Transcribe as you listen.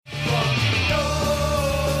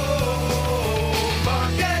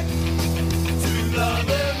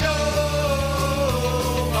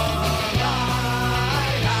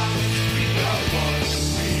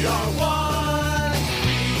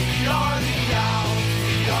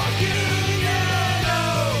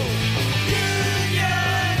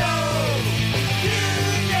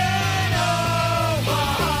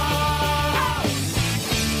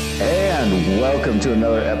welcome to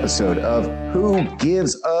another episode of Who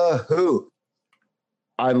Gives a Who.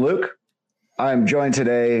 I'm Luke. I'm joined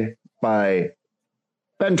today by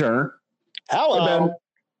Ben Turner. Hello. Hey,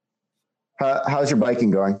 Ben. How's your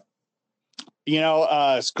biking going?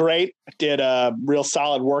 It's great. I did a real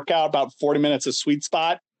solid workout, about 40 minutes of sweet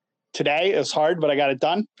spot. Today is hard, but I got it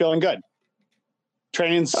done. Feeling good.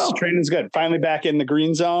 Training's good. Finally back in the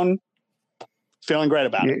green zone. Feeling great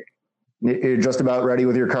about it. You're just about ready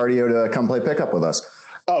with your cardio to come play pickup with us.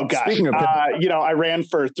 Oh, gosh. Speaking of I ran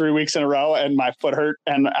for 3 weeks in a row and my foot hurt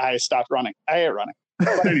and I stopped running. I hate running.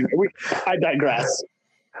 But anyway, I digress.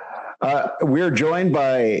 We're joined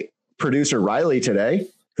by producer Riley today,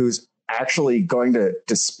 who's actually going to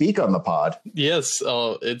speak on the pod. Yes,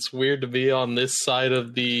 it's weird to be on this side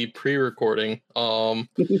of the pre-recording.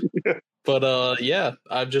 But yeah,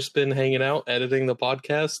 I've just been hanging out, editing the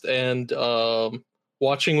podcast, and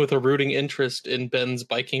watching with a rooting interest in Ben's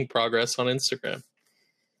biking progress on Instagram.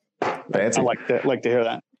 Fancy. I like to hear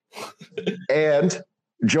that. And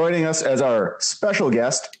joining us as our special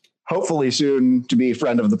guest, hopefully soon to be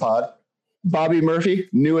friend of the pod, Bobby Murphy,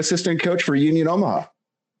 new assistant coach for Union Omaha.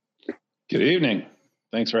 Good evening.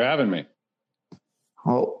 Thanks for having me.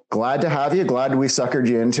 Well, glad to have you. Glad we suckered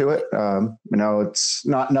you into it. It's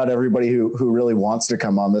not everybody who really wants to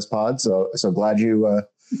come on this pod. So glad you.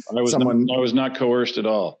 I was not coerced at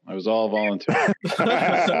all. I was all volunteer.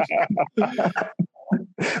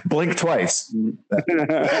 Blink twice.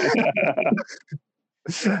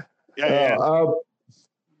 Yeah.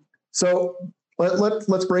 So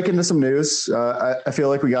let's break into some news. I feel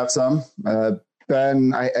like we got some.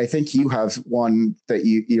 Ben, I think you have one that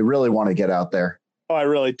you really want to get out there. Oh, I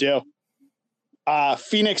really do.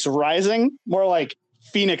 Phoenix rising, more like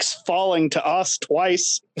Phoenix falling to us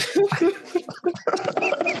twice.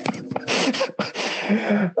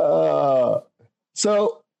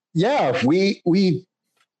 So yeah, we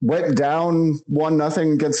went down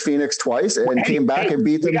 1-0 against Phoenix twice and came back and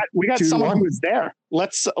beat them. We got someone who was there.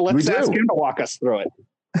 Let's ask him to walk us through it.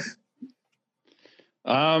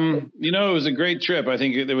 It was a great trip. I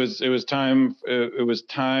think it was time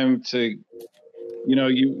to,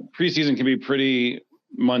 preseason can be pretty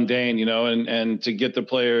mundane, and to get the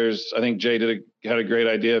players, I think Jay had a great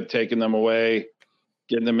idea of taking them away,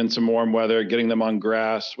 getting them in some warm weather, getting them on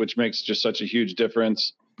grass, which makes just such a huge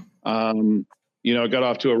difference. It got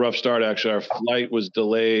off to a rough start. Actually, our flight was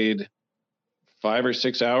delayed 5 or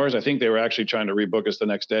 6 hours. I think they were actually trying to rebook us the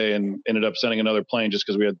next day and ended up sending another plane just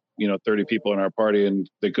because we had, 30 people in our party and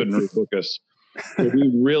they couldn't rebook us. So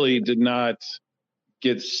we really did not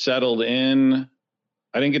get settled in.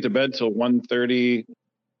 I didn't get to bed till 1:30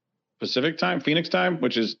 Pacific time, Phoenix time,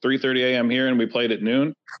 which is 3:30 a.m. here, and we played at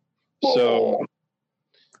noon.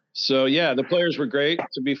 So yeah, the players were great.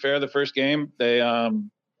 To be fair, the first game, they,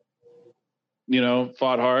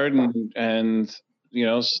 fought hard and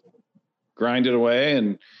grinded away.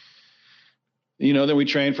 And, then we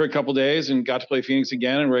trained for a couple days and got to play Phoenix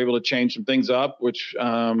again and were able to change some things up, which,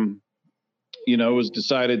 was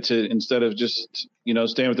decided to, instead of just,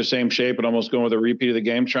 staying with the same shape and almost going with a repeat of the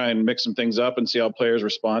game, try and mix some things up and see how players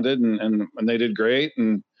responded. And they did great.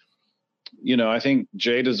 And, I think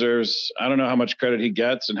Jay deserves, I don't know how much credit he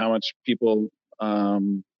gets and how much people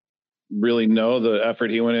really know the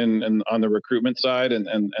effort he went in and on the recruitment side and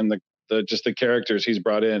the characters he's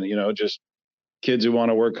brought in, just kids who want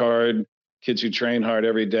to work hard, kids who train hard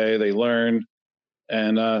every day, they learn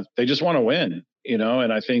and they just want to win,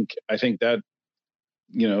 and I think that,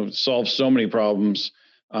 solves so many problems,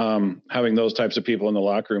 having those types of people in the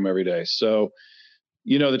locker room every day. So,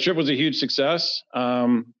 the trip was a huge success.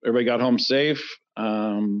 Everybody got home safe.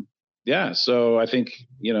 So I think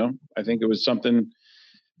it was something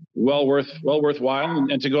well worthwhile,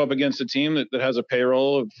 and to go up against a team that has a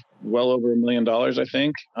payroll of well over $1 million, I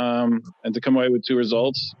think, and to come away with 2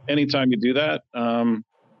 results. Anytime you do that,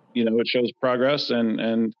 it shows progress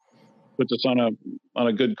and puts us on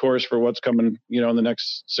a good course for what's coming, in the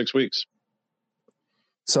next 6 weeks.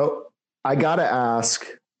 So I gotta ask,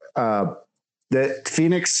 that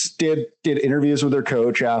Phoenix did interviews with their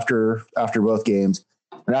coach after both games,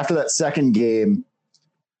 and after that second game,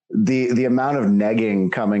 the amount of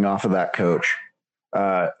negging coming off of that coach,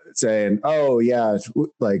 saying, "Oh yeah,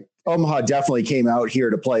 like Omaha definitely came out here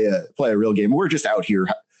to play a real game. We're just out here,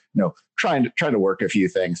 trying to work a few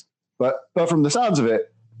things." But from the sounds of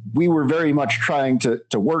it, we were very much trying to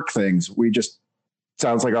work things. We just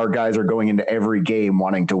sounds like our guys are going into every game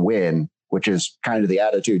wanting to win, which is kind of the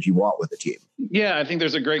attitude you want with the team. Yeah, I think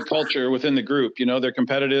there's a great culture within the group. They're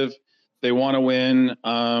competitive. They want to win.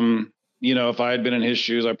 if I had been in his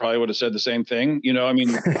shoes, I probably would have said the same thing. I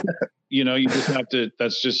mean, you just have to,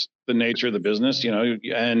 that's just the nature of the business,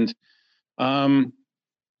 and, and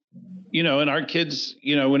our kids,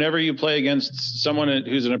 whenever you play against someone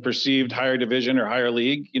who's in a perceived higher division or higher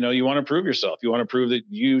league, you want to prove yourself. You want to prove that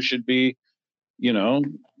you should be, you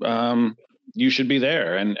should be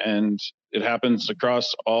there. And it happens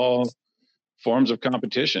across all forms of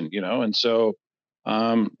competition, and so,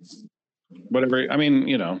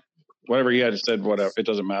 whatever he had said, whatever, it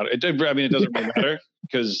doesn't matter. It doesn't really matter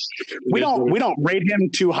because we don't rate him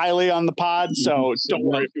too highly on the pod, so don't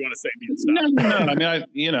worry if you want to say mean stuff.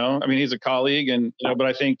 No. I mean, he's a colleague, and but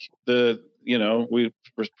I think we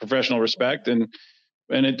professional respect, and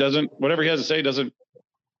it doesn't, whatever he has to say doesn't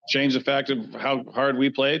change the fact of how hard we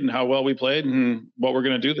played and how well we played and what we're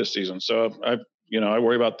going to do this season. So I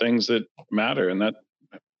worry about things that matter, and that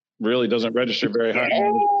really doesn't register very high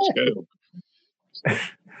on the schedule.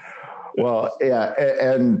 Well, yeah.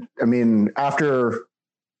 And I mean, after,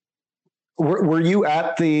 were you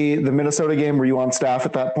at the Minnesota game? Were you on staff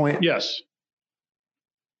at that point? Yes.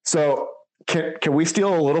 So can we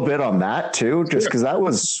steal a little bit on that too? Just because that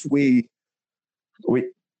was, we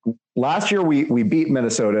last year we beat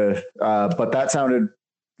Minnesota, but that sounded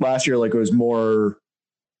last year like it was more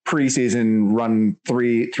preseason, run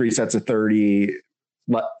three sets of 30,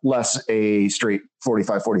 less a straight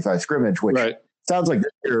 45 scrimmage, which right. Sounds like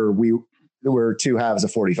this year there were two halves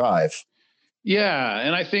of 45. Yeah.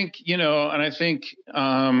 And I think, the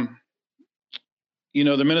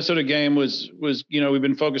Minnesota game was, we've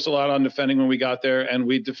been focused a lot on defending when we got there, and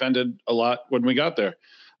we defended a lot when we got there.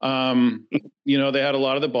 They had a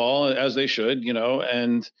lot of the ball, as they should,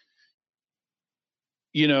 and,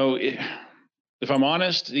 if I'm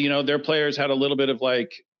honest, their players had a little bit of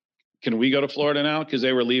like, can we go to Florida now? Because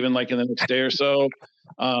they were leaving like in the next day or so.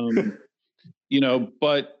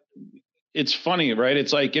 But it's funny, right?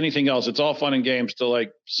 It's like anything else. It's all fun and games till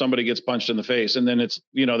like somebody gets punched in the face, and then it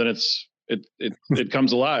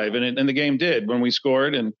comes alive. And the game did when we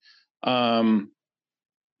scored, and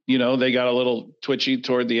they got a little twitchy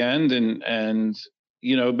toward the end, and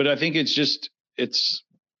but I think it's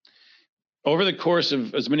over the course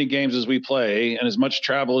of as many games as we play and as much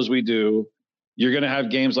travel as we do, you're going to have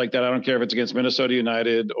games like that. I don't care if it's against Minnesota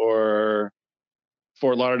United or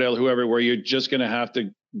Fort Lauderdale, whoever, where you're just going to have to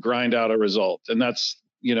grind out a result. And that's,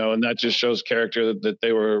 and that just shows character that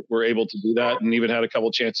they were able to do that, and even had a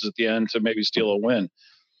couple chances at the end to maybe steal a win.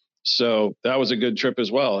 So that was a good trip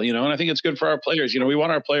as well, and I think it's good for our players. We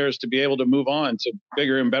want our players to be able to move on to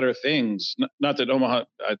bigger and better things. Not that Omaha,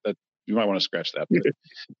 that you might want to scratch that.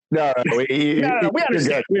 No, we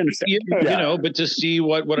understand. We understand. But to see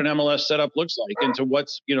what an MLS setup looks like, and to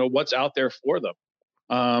what's out there for them.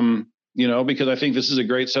 Because I think this is a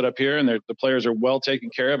great setup here, and the players are well taken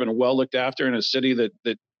care of and well looked after in a city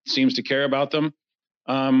that seems to care about them.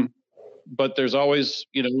 But there's always,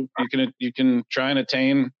 you can try and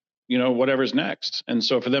attain, whatever's next. And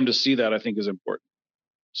so for them to see that, I think is important.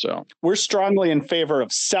 So we're strongly in favor of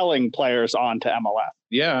selling players on to MLS.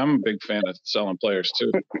 Yeah, I'm a big fan of selling players too.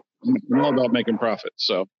 I'm all about making profit.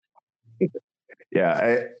 So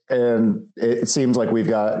yeah, and it seems like we've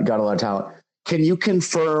got a lot of talent. Can you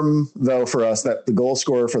confirm, though, for us that the goal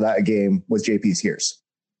scorer for that game was JP Sears?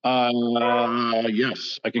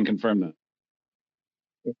 Yes, I can confirm that.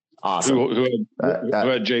 Awesome. Who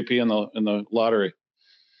had JP in the lottery?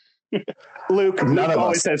 Luke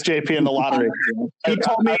always says JP in the lottery. He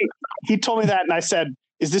told me that, and I said,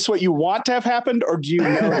 "Is this what you want to have happened, or do you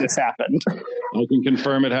know this happened?" I can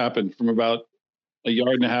confirm it happened from about a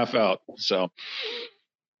yard and a half out. So.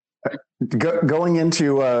 Going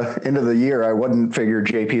into the year, I wouldn't figure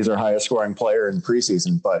JP is our highest scoring player in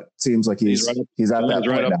preseason, but it seems like he's at that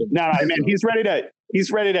right point up now. No, man, he's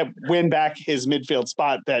ready to win back his midfield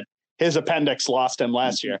spot that his appendix lost him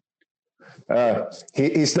last year.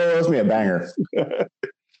 He still owes me a banger.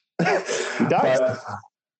 He does.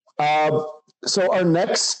 So our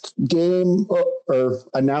next game or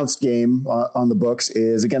announced game on the books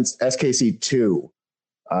is against SKC 2.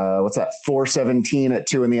 What's that? 4/17 at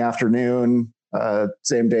 2 p.m.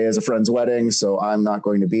 Same day as a friend's wedding. So I'm not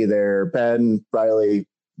going to be there. Ben, Riley,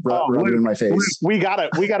 rubbing in my face. We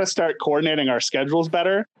gotta start coordinating our schedules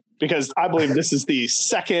better, because I believe this is the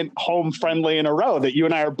second home friendly in a row that you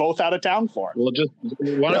and I are both out of town for. Well,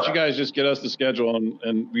 why don't you guys just get us the schedule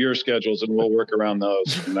and your schedules, and we'll work around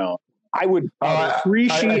those from now. I would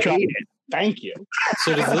appreciate it. Thank you.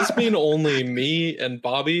 So does this mean only me and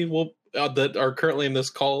Bobby will that are currently in this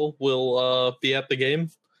call will be at the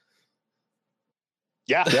game?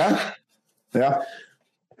 Yeah.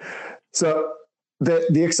 So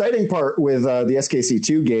the exciting part with the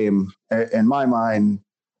SKC2 game, in my mind,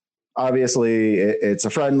 obviously it's a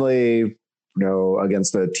friendly,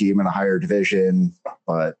 against a team in a higher division,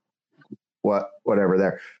 but whatever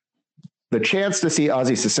there. The chance to see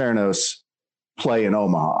Ozzy Cicernos play in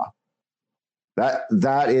Omaha,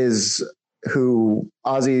 that is who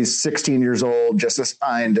Ozzy's 16 years old, just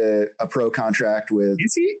signed a pro contract with.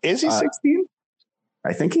 Is he 16?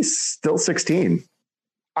 I think he's still 16.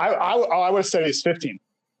 I would have said he's 15.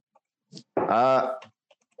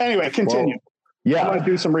 Anyway, continue. Well, yeah. I'm going to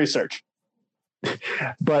do some research.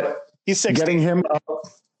 But he's 16. Getting him up.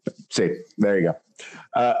 See, there you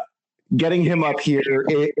go. Getting him up here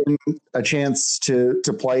in a chance to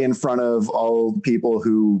play in front of all people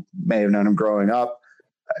who may have known him growing up,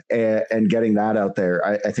 and getting that out there,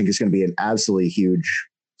 I think is going to be an absolutely huge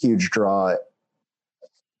draw.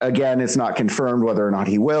 Again, it's not confirmed whether or not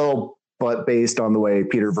he will, but based on the way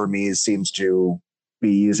Peter Vermes seems to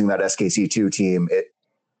be using that SKC2 team,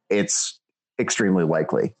 it's extremely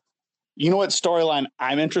likely. You know what storyline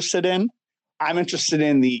I'm interested in? I'm interested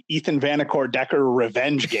in the Ethan Vanacore Decker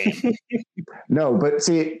revenge game. No, but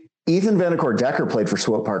see, Ethan Vanacore Decker played for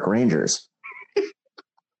Swope Park Rangers.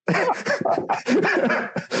 I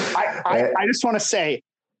just want to say,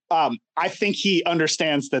 I think he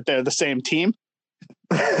understands that they're the same team.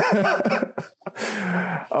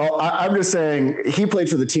 I'm just saying he played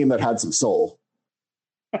for the team that had some soul.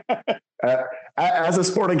 As a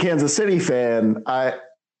Sporting Kansas City fan, I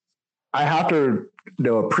have to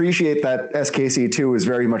appreciate that SKC2 is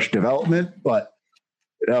very much development, but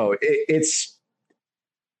it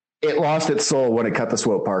lost its soul when it cut the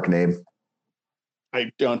Swope Park name. I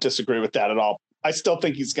don't disagree with that at all. I still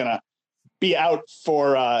think he's going to be out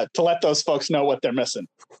for to let those folks know what they're missing.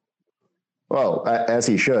 Well, as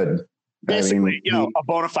he should. Basically, a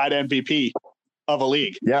bona fide MVP of a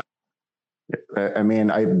league. Yeah. I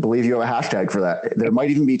mean, I believe you have a hashtag for that. There might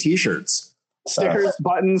even be T-shirts. Stickers,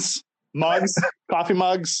 buttons, mugs, coffee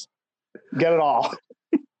mugs. Get it all.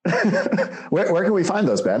 Where can we find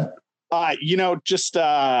those, Ben? Just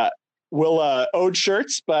Ode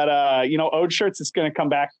Shirts, but Ode Shirts is going to come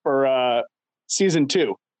back for season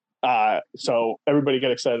 2. So everybody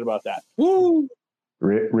get excited about that. Woo!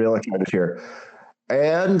 Real excited here.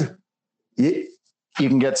 And you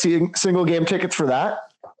can get single game tickets for that.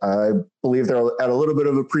 I believe they're at a little bit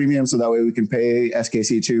of a premium, so that way we can pay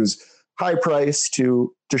SKC2's high price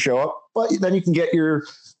to show up. But then you can get your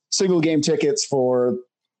single game tickets for,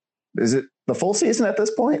 is it the full season at this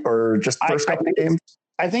point, or just the first couple of games?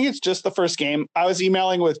 I think it's just the first game. I was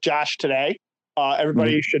emailing with Josh today.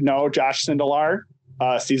 Everybody should know Josh Sindelar,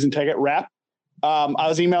 season ticket rep. I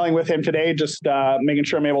was emailing with him today, just making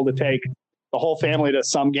sure I'm able to take the whole family to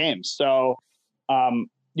some games. So,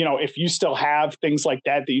 if you still have things like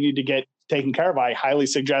that you need to get taken care of, I highly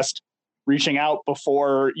suggest reaching out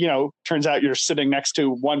before, turns out you're sitting next to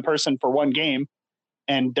one person for one game,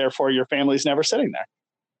 and therefore your family's never sitting there.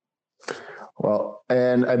 Well,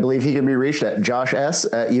 and I believe he can be reached at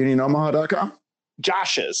joshs@unionomaha.com.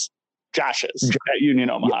 Josh's at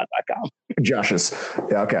unionomaha.com. Josh's.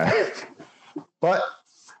 Yeah, okay. But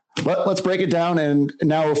let's break it down and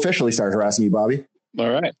now officially start harassing you, Bobby. All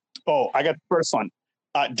right. Oh, I got the first one.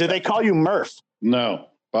 Do they call you Murph? No,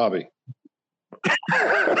 Bobby.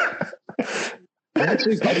 That's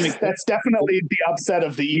definitely the upset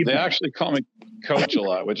of the evening. They actually call me Coach a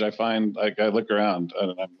lot, which I find, like, I look around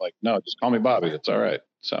and I'm like, no, just call me Bobby. It's all right.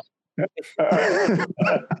 So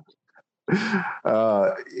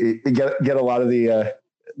you get a lot of the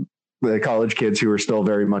college kids who are still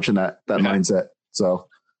very much in that mindset. So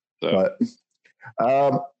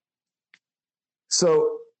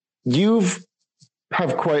you've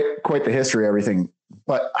have quite the history, everything.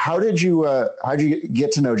 But how'd you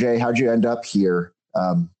get to know Jay? How'd you end up here?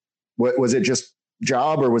 Was it just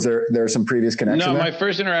job, or was there some previous connection? No, my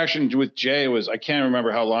first interaction with Jay was, I can't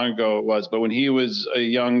remember how long ago it was, but when he was a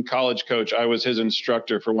young college coach, I was his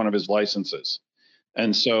instructor for one of his licenses.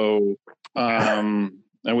 And so, and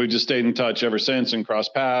we've just stayed in touch ever since and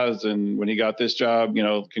crossed paths. And when he got this job,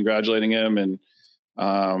 congratulating him. And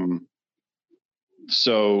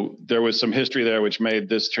so there was some history there, which made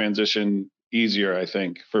this transition easier, I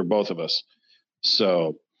think, for both of us.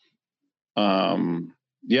 So,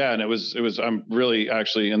 yeah, and it was, I'm really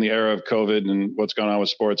actually in the era of COVID and what's going on with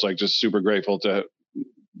sports, like just super grateful to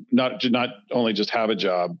not only just have a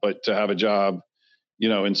job, but to have a job,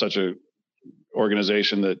 in such a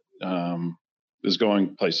organization that, is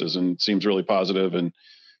going places and seems really positive, and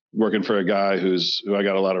working for a guy who I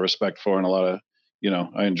got a lot of respect for and a lot of,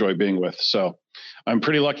 I enjoy being with. So I'm a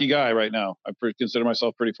pretty lucky guy right now. I consider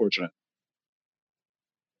myself pretty fortunate.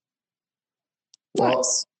 Well,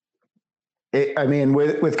 I mean,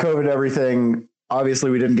 with COVID, everything,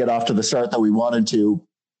 obviously we didn't get off to the start that we wanted to,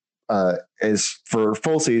 is for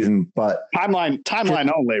full season, but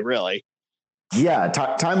timeline only, really. Yeah,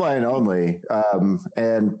 timeline only,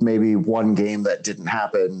 and maybe one game that didn't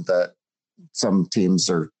happen that some teams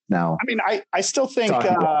are now. I mean, I still think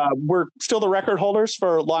we're still the record holders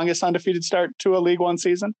for longest undefeated start to a League One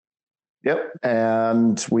season. Yep,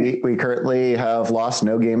 and we currently have lost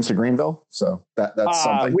no games to Greenville, so that's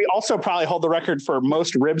something. We also probably hold the record for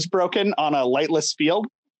most ribs broken on a lightless field.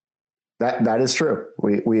 That is true.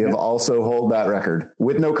 We have also hold that record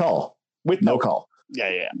with no call. With no call.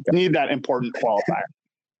 Yeah. Need that important qualifier.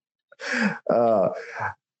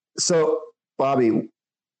 So, Bobby,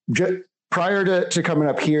 prior to coming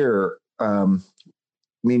up here, I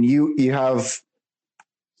mean, you have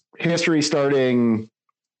history starting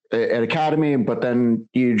at Academy, but then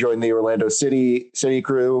you joined the Orlando City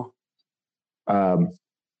crew. So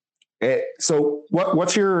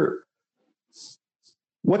what's your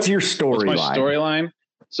storyline? What's my storyline?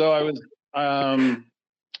 So I was,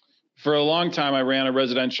 for a long time, I ran a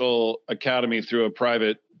residential academy through a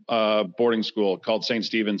private boarding school called St.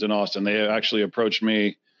 Stephen's in Austin. They actually approached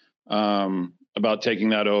me about taking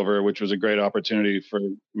that over, which was a great opportunity for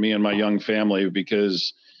me and my young family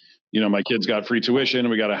because, my kids got free tuition.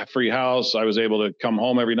 We got a free house. I was able to come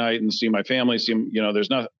home every night and see my family. There's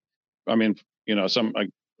nothing, I mean,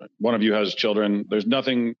 one of you has children. There's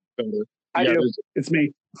nothing better. I do. It's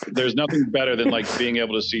me. There's nothing better than like being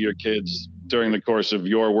able to see your kids during the course of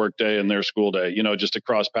your work day and their school day, just to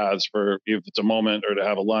cross paths for if it's a moment or to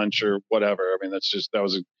have a lunch or whatever. I mean, that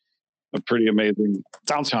was a pretty amazing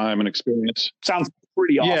time and experience. Sounds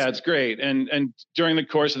pretty awesome. Yeah, it's great. And during the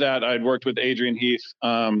course of that, I'd worked with Adrian Heath.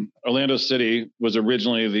 Orlando City was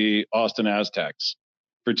originally the Austin Aztecs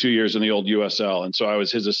for 2 years in the old USL. And so I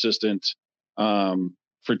was his assistant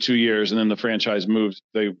for 2 years. And then the franchise moved.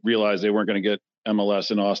 They realized they weren't going to get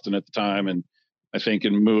MLS in Austin at the time. And I think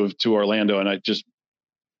and moved to Orlando. And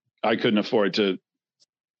I couldn't afford to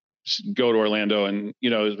go to Orlando. And,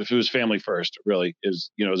 if it was family first, really it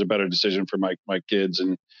was a better decision for my kids.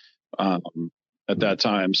 And at that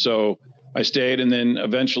time. So I stayed. And then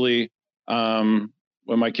eventually, when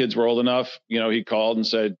my kids were old enough, he called and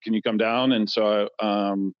said, can you come down? And so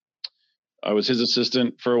I was his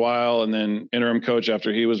assistant for a while and then interim coach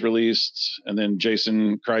after he was released. And then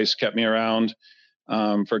Jason Christ kept me around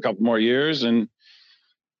for a couple more years. And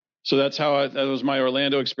so that was my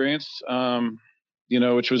Orlando experience,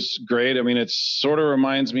 which was great. I mean, it sort of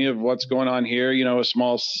reminds me of what's going on here, a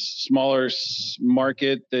smaller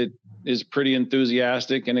market that is pretty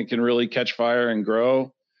enthusiastic and it can really catch fire and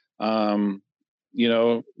grow.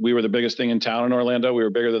 We were the biggest thing in town in Orlando. We were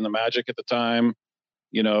bigger than the Magic at the time.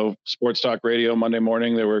 Sports talk radio Monday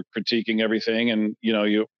morning, they were critiquing everything. And,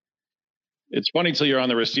 it's funny till you're on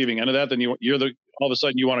the receiving end of that. Then all of a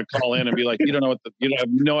sudden you want to call in and be like, you have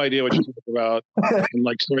no idea what you're talking about and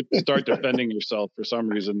like start defending yourself for some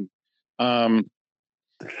reason. Yeah.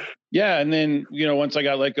 And then, once I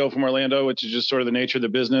got let go from Orlando, which is just sort of the nature of the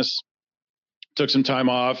business, took some time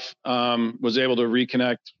off, was able to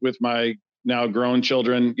reconnect with my now grown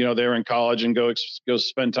children. They were in college and go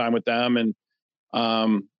spend time with them and,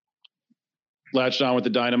 latched on with the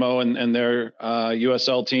Dynamo and their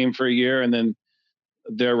USL team for a year. And then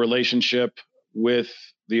their relationship with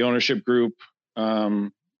the ownership group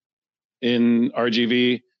in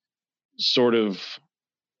RGV sort of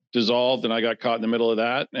dissolved. And I got caught in the middle of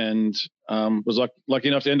that and was lucky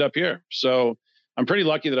enough to end up here. So I'm pretty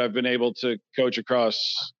lucky that I've been able to coach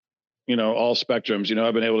across, all spectrums.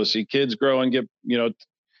 I've been able to see kids grow and get,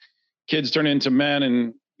 kids turn into men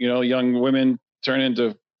and, young women turn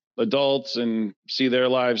into adults and see their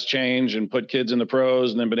lives change and put kids in the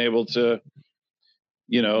pros and then been able to,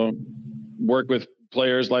 work with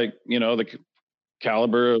players like, the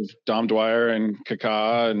caliber of Dom Dwyer and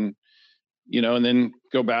Kaká and, and then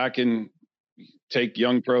go back and take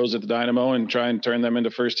young pros at the Dynamo and try and turn them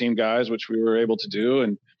into first team guys, which we were able to do.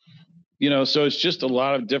 And, so it's just a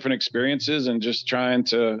lot of different experiences and just trying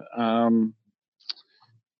to, I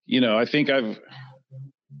think I'm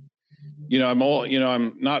old,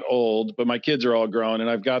 I'm not old, but my kids are all grown and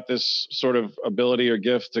I've got this sort of ability or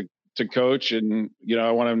gift to coach. And,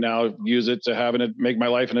 I want to now use it to make my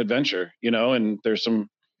life an adventure, and there's some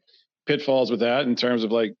pitfalls with that in terms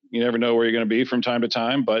of like, you never know where you're going to be from time to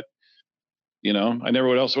time, but I never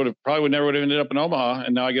would have ended up in Omaha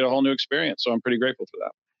and now I get a whole new experience. So I'm pretty grateful for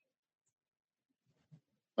that.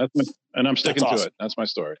 And I'm sticking to it. That's my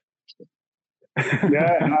story.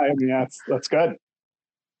 Yeah. I mean, that's good.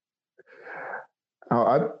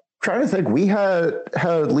 Oh, trying to think. We had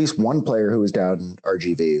at least one player who was down in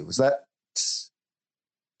RGV. Was that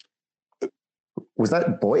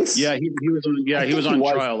Boyce? Yeah, he was on. Yeah, he was on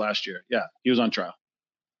trial last year. Yeah, he was on trial.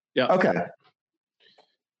 Yeah. Okay.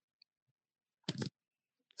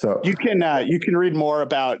 So you can read more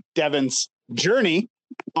about Devin's journey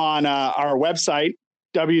on our website,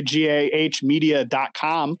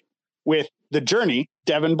 wgahmedia.com, with the journey,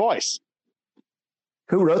 Devin Boyce.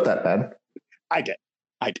 Who wrote that, Ben? I did.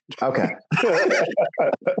 Okay.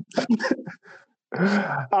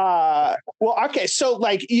 Well, okay. So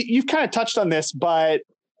like you've kind of touched on this, but,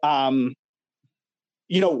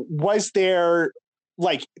 was there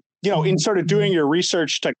in sort of doing your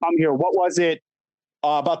research to come here, what was it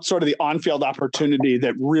about sort of the on-field opportunity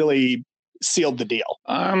that really sealed the deal?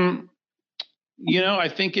 I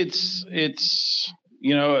think it's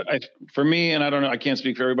for me, and I don't know, I can't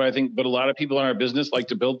speak for everybody, I think, but a lot of people in our business like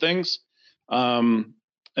to build things.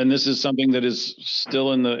 And this is something that is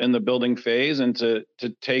still in the building phase, and to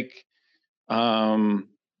take,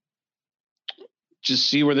 just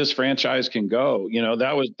see where this franchise can go.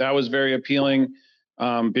 That was very appealing.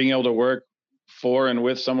 Being able to work for and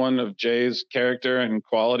with someone of Jay's character and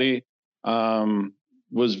quality,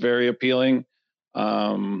 was very appealing.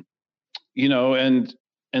 And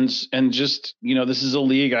just, this is a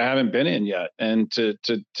league I haven't been in yet, and to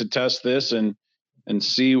test this and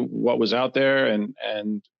see what was out there and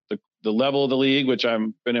the level of the league, which I've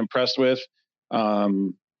been impressed with.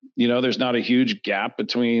 There's not a huge gap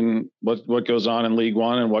between what goes on in League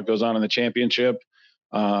One and what goes on in the championship.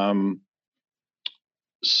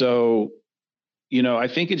 So, I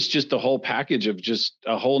think it's just the whole package of just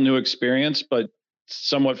a whole new experience, but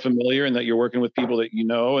somewhat familiar, and that you're working with people that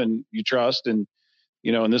and you trust, and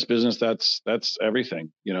in this business, that's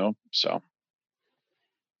everything. So.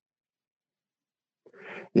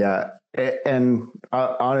 Yeah, and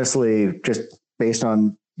honestly, just based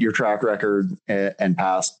on your track record and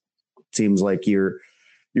past, seems like you're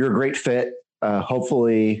a great fit.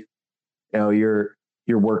 Hopefully, your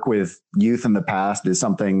work with youth in the past is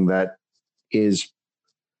something that is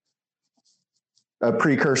a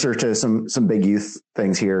precursor to some big youth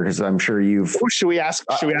things here, because I'm sure you've. Should we ask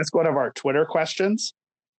one of our Twitter questions?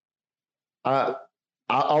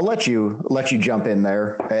 I'll let you jump in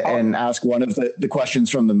there and ask one of the questions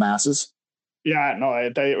from the masses. Yeah, no,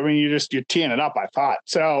 I mean, you're teeing it up, I thought.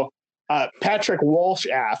 So Patrick Walsh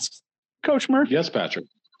asks, Coach Murphy. Yes, Patrick.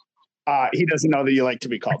 He doesn't know that you like to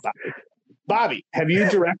be called Bobby. Bobby, have you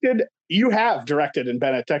directed? You have directed and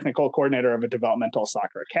been a technical coordinator of a developmental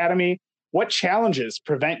soccer academy. What challenges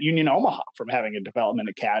prevent Union Omaha from having a development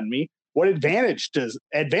academy? What advantages does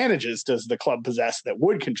the club possess that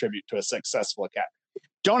would contribute to a successful academy?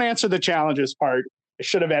 Don't answer the challenges part. I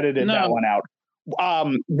should have edited that one out.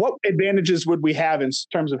 What advantages would we have in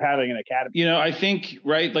terms of having an academy? I think,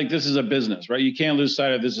 right, like this is a business, right? You can't lose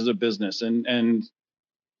sight of this as a business. And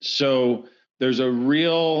so there's a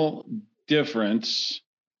real difference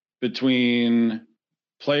between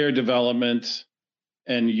player development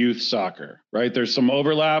and youth soccer, right? There's some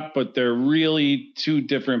overlap, but they're really two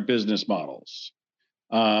different business models.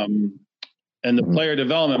 And the player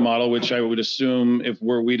development model, which I would assume if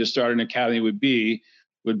were we to start an academy would be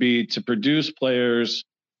to produce players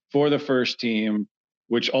for the first team,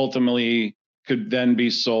 which ultimately could then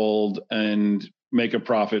be sold and make a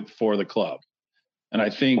profit for the club. And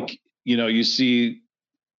I think, you see,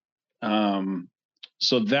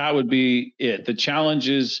 so that would be it. The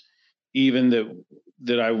challenges even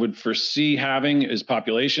that I would foresee having is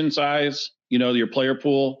population size, your player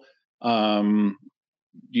pool.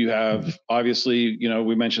 You have, obviously,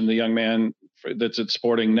 we mentioned the young man that's at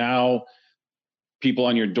Sporting now, people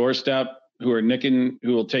on your doorstep who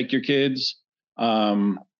will take your kids.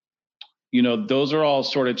 Those are all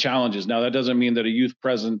sort of challenges. Now, that doesn't mean that a youth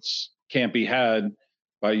presence can't be had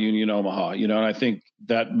by Union Omaha, and I think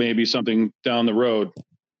that may be something down the road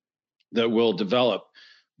that will develop.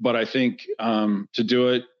 But I think to do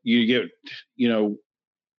it, you get,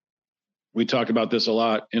 we talk about this a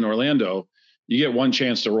lot in Orlando. You get one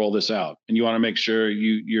chance to roll this out, and you want to make sure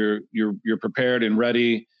you're prepared and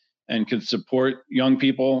ready and can support young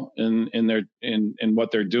people in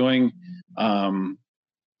what they're doing.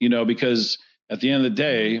 Because at the end of the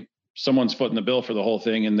day, someone's footing the bill for the whole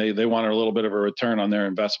thing, and they want a little bit of a return on their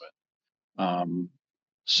investment.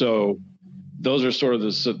 So those are sort of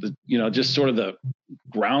just sort of the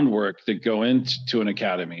groundwork that go into an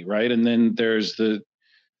academy, right? And then there's the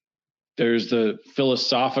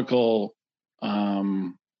philosophical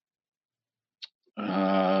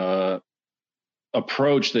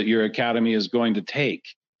approach that your academy is going to take,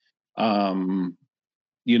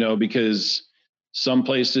 because Some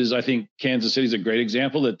places, I think Kansas City is a great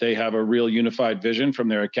example that they have a real unified vision from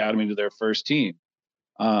their academy to their first team.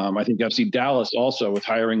 I think FC Dallas also, with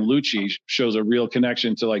hiring Lucci, shows a real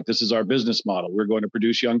connection to, like, this is our business model. We're going to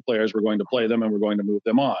produce young players, we're going to play them, and we're going to move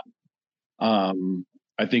them on.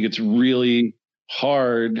 I think it's really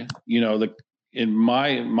hard, in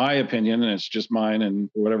my opinion, and it's just mine and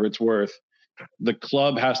whatever it's worth, the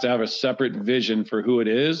club has to have a separate vision for who it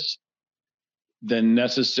is than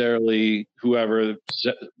necessarily whoever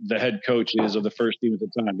the head coach is of the first team at the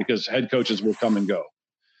time, because head coaches will come and go.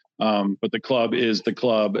 But the club is the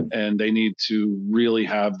club, and they need to really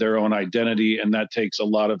have their own identity. And that takes a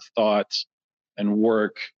lot of thought and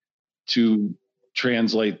work to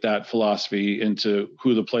translate that philosophy into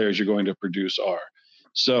who the players you're going to produce are.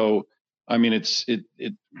 So, I mean, it's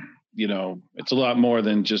a lot more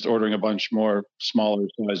than just ordering a bunch more smaller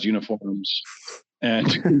size uniforms. And,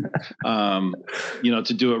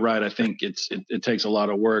 to do it right, I think it takes a lot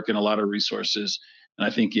of work and a lot of resources. And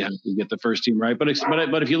I think you have to get the first team right. But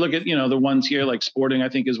if you look at, the ones here, like Sporting, I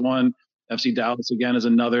think is one, FC Dallas again is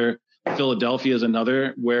another, Philadelphia is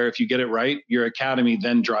another, where if you get it right, your academy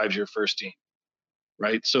then drives your first team.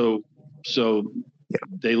 Right. So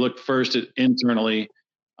they look first internally,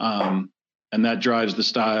 and that drives the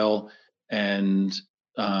style and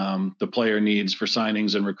the player needs for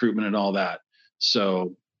signings and recruitment and all that.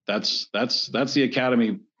 So that's the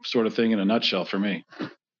academy sort of thing in a nutshell for me.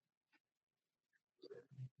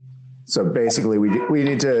 So basically, we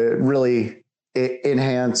need to really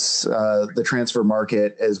enhance the transfer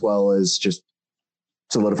market as well as just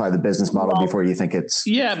solidify the business model before you think it's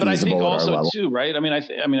but I think also too, right? I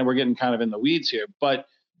mean, we're getting kind of in the weeds here, but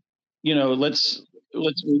let's.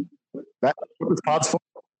 That's what this pod's for.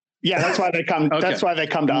 Yeah, that's why they come. Okay. That's why they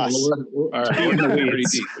come to us. All right, pretty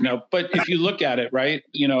deep. No, but if you look at it, right?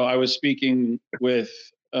 I was speaking with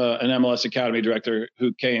an MLS academy director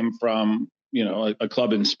who came from a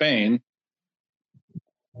club in Spain.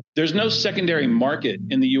 There's no secondary market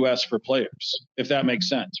in the U.S. for players, if that makes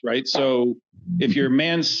sense, right? So if you're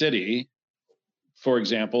Man City, for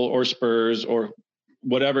example, or Spurs or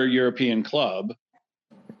whatever European club,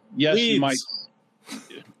 yes, Leeds. You might.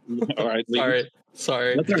 All right, Leeds.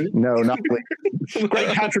 Sorry. No, not Leeds.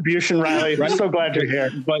 Great contribution, Riley. I'm so glad you're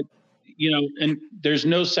here. But and there's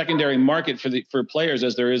no secondary market for players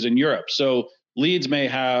as there is in Europe. So Leeds may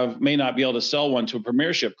not be able to sell one to a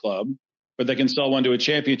Premiership club, but they can sell one to a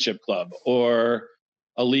Championship club or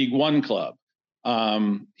a League One club.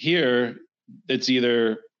 Here, it's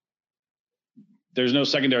either there's no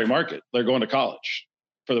secondary market. They're going to college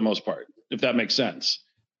for the most part, if that makes sense.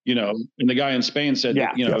 And the guy in Spain said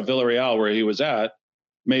that, Villarreal, where he was at,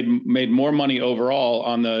 made more money overall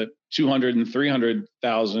on the 200 and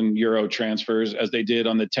 300,000 euro transfers as they did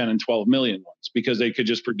on the 10 and 12 million ones, because they could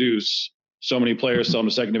just produce so many players, sell them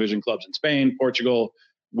to second division clubs in Spain, Portugal,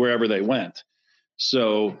 wherever they went.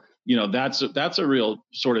 So, that's a real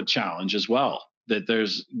sort of challenge as well, that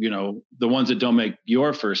there's, the ones that don't make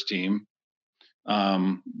your first team,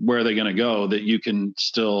 where are they going to go that you can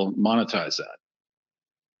still monetize that?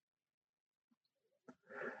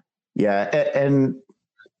 Yeah. And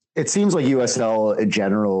it seems like USL in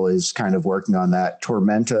general is kind of working on that.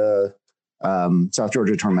 Tormenta, South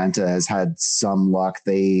Georgia Tormenta has had some luck.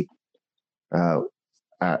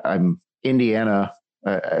 I'm Indiana.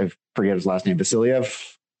 I forget his last name,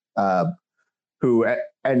 Vasiliev, who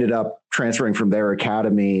ended up transferring from their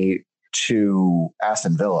academy to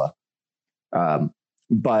Aston Villa.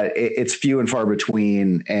 But it's few and far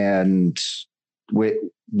between. And with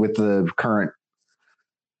the current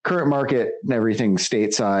market and everything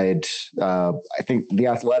stateside, I think The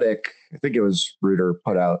Athletic, I think it was Reuter,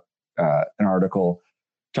 put out an article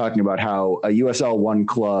talking about how a USL one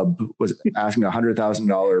club was asking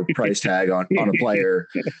 $100,000 price tag on a player.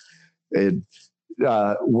 It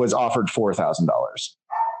was offered $4,000.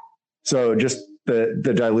 So just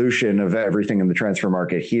the dilution of everything in the transfer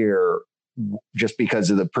market here, just because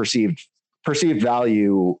of the perceived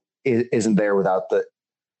value isn't there without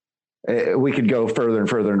we could go further and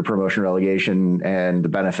further into promotion, relegation, and the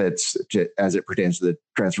benefits as it pertains to the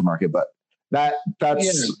transfer market. But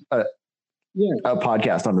that's a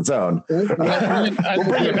podcast on its own. We'll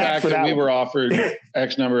bring it back that we were offered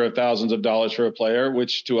X number of thousands of dollars for a player,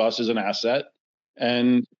 which to us is an asset,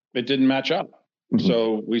 and it didn't match up. Mm-hmm.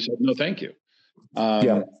 So we said, no, thank you.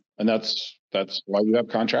 And that's why you have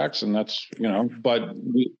contracts, and that's, but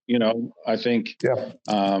I think,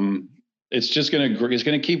 it's just going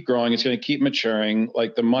to keep growing. It's going to keep maturing.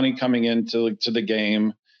 Like the money coming into the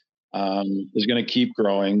game is going to keep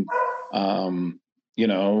growing.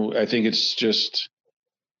 I think it's just,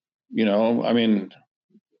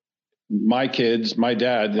 my kids, my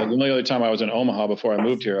dad, the only other time I was in Omaha before I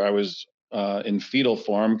moved here, I was in fetal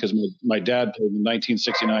form because my dad played the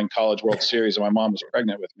 1969 College World Series and my mom was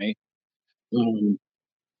pregnant with me.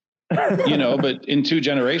 But in 2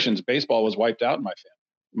 generations, baseball was wiped out in my family.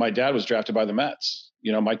 My dad was drafted by the Mets.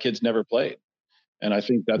 My kids never played. And I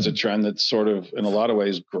think that's a trend that's sort of, in a lot of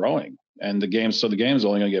ways, growing. And the game's only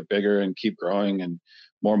going to get bigger and keep growing, and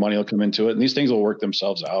more money will come into it. And these things will work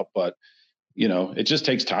themselves out. But, it just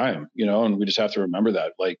takes time, and we just have to remember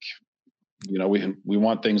that. Like, we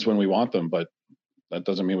want things when we want them, but that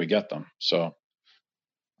doesn't mean we get them. So.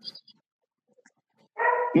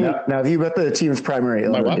 Now, have you met the team's primary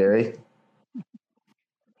owner, Gary?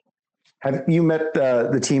 Have you met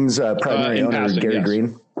the team's primary owner, passing, Gary yes.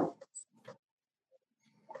 Green?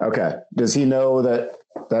 Okay. Does he know that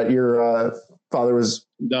your father was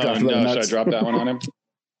drafted by the Mets? Should I drop that one on him?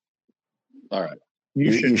 All right.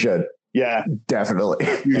 You should. Yeah, definitely.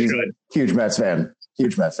 Huge Mets fan.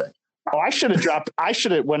 Oh,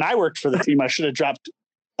 when I worked for the team, I should have dropped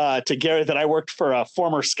to Gary that I worked for a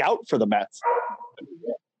former scout for the Mets.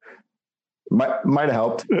 Might have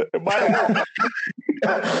helped.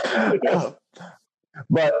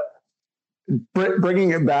 But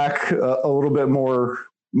bringing it back a little bit more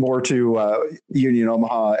to Union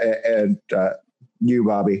Omaha and you,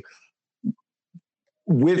 Bobby,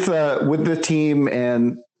 with the team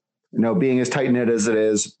and being as tight knit as it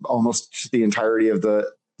is, almost the entirety of the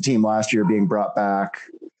team last year being brought back.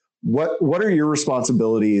 What are your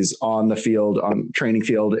responsibilities on the field, on training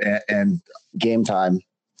field, and game time?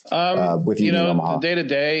 With Union Omaha? Day to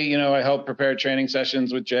day, I help prepare training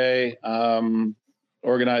sessions with Jay,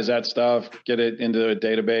 organize that stuff, get it into a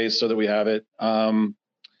database so that we have it. And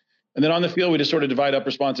then on the field, we just sort of divide up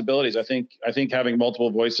responsibilities. I think having multiple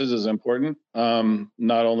voices is important,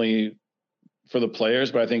 not only for the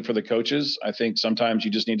players, but I think for the coaches. I think sometimes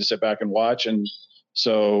you just need to sit back and watch. And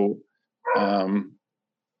so, the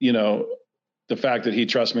fact that he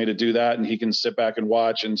trusts me to do that and he can sit back and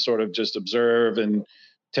watch and sort of just observe and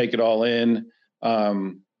take it all in,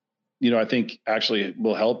 I think actually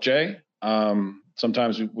will help Jay.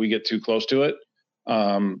 Sometimes we get too close to it,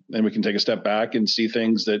 and we can take a step back and see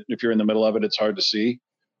things that if you're in the middle of it, it's hard to see.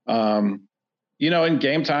 In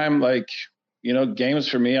game time, games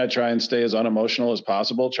for me, I try and stay as unemotional as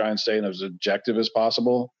possible, try and stay as objective as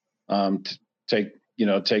possible, to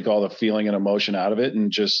take all the feeling and emotion out of it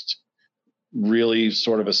and just really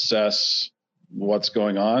sort of assess what's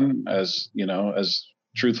going on as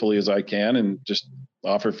truthfully as I can and just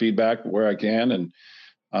offer feedback where I can.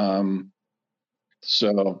 And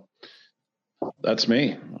so that's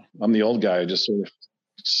me. I'm the old guy who just sort of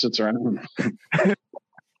sits around.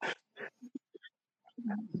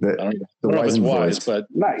 The wise wise, but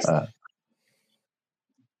nice.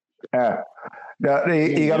 You got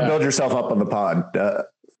to build yourself up on the pod. All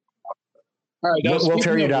right, we'll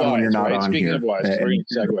tear you down when you're not on speaking here. Of wise, we're going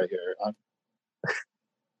to segue here.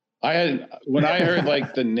 When I heard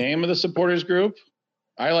the name of the supporters group,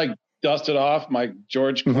 I dusted off my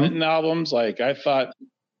George Clinton albums. I thought,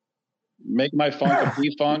 make my funk a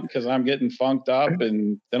P-funk because I'm getting funked up.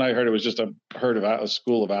 And then I heard it was just a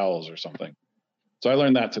school of owls or something. So I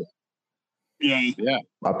learned that today. Yeah.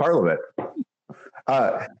 A part of it.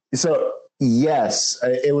 So yes,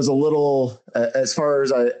 it was a little, as far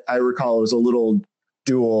as I recall, it was a little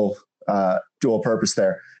dual purpose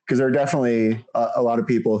there. Because there are definitely a lot of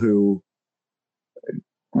people who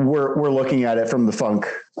were looking at it from the funk,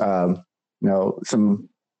 some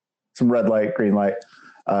red light, green light,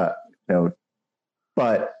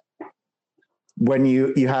 but when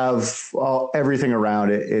you have everything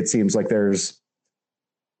around it, it seems like there's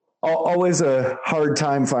always a hard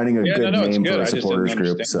time finding a good name for a supporters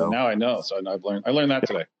group. So now I know. So I learned that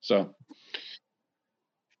today. So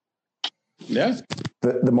yeah,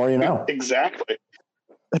 the more you know. Exactly.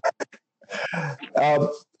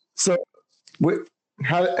 So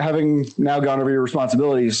having now gone over your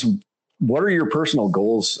responsibilities, what are your personal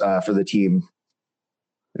goals for the team?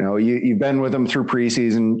 You've been with them through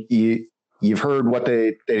preseason. You've heard what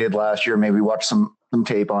they did last year, maybe watch some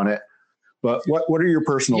tape on it, but what are your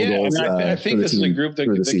personal goals? I think this is a group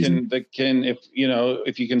that can,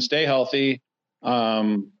 if you can stay healthy,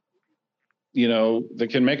 that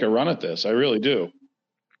can make a run at this. I really do.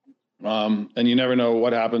 And you never know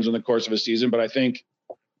what happens in the course of a season, but I think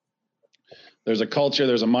there's a culture,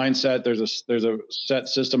 there's a mindset, there's a set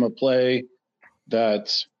system of play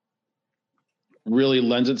that really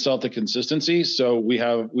lends itself to consistency. So we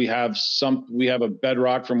have a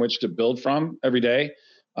bedrock from which to build from every day.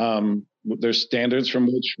 There's standards from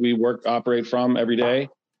which we operate from every day.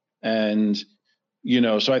 And,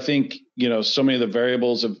 So I think, so many of the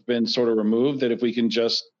variables have been sort of removed that if we can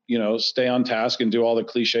just, stay on task and do all the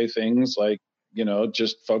cliche things like,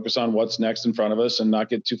 just focus on what's next in front of us and not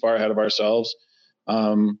get too far ahead of ourselves,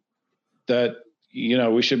 that,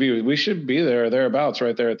 we should be thereabouts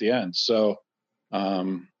right there at the end. So,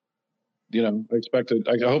 I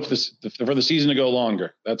hope for the season to go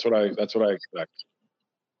longer. That's what I expect.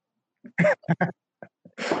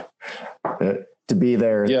 To be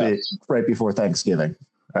there right before Thanksgiving.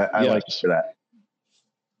 I like for that.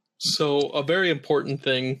 So a very important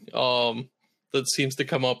thing that seems to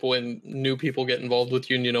come up when new people get involved with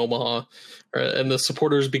Union Omaha, and the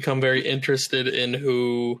supporters become very interested in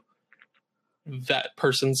who that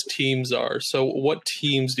person's teams are. So what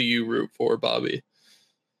teams do you root for, Bobby?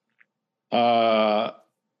 I'm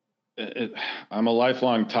a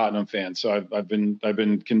lifelong Tottenham fan, so I've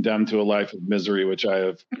been condemned to a life of misery, which I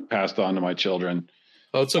have passed on to my children.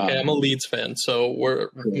 Oh, it's okay. I'm a Leeds fan, so we're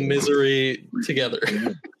misery together.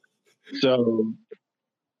 So,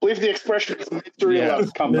 believe the expression is misery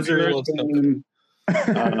loves company. Misery loves company.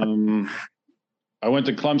 I went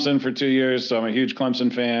to Clemson for 2 years, so I'm a huge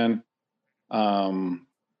Clemson fan.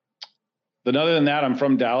 But other than that, I'm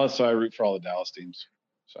from Dallas, so I root for all the Dallas teams.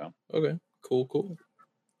 So okay, cool.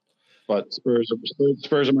 But Spurs are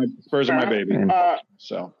my baby.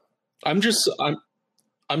 So I'm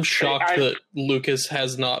shocked that Lucas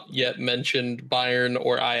has not yet mentioned Bayern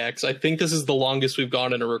or Ajax. I think this is the longest we've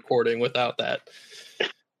gone in a recording without that.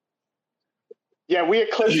 Yeah, we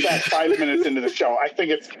eclipsed that 5 minutes into the show. I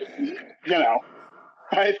think it's,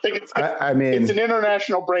 it's an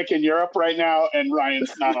international break in Europe right now, and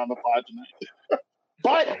Ryan's not on the pod tonight.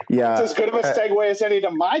 But it's as good of a segue as any to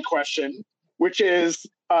my question, which is,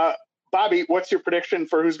 Bobby, what's your prediction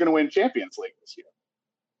for who's going to win Champions League this year?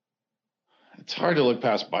 It's hard to look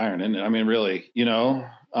past Bayern, isn't it? I mean, really, and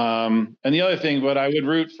the other thing, but I would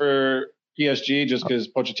root for PSG just because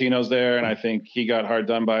Pochettino's there, and I think he got hard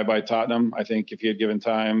done by Tottenham. I think if he had been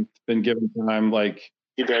given time like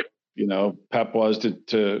he did, Pep was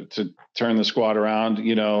to turn the squad around,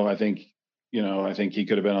 I think he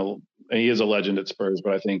could have been he is a legend at Spurs,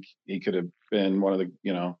 but I think he could have been one of the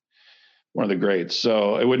greats.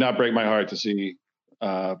 So it would not break my heart to see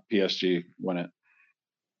PSG win it.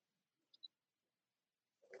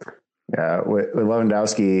 Yeah, with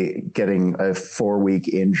Lewandowski getting a 4-week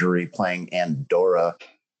injury playing Andorra.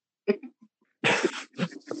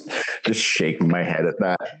 Just shaking my head at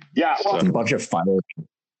that. Yeah, well, a bunch of fire.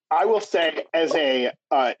 I will say, as a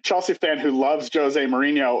Chelsea fan who loves Jose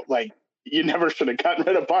Mourinho, like, you never should have gotten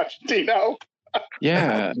rid of Pochettino.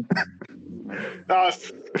 Yeah.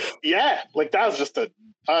 Like that was just a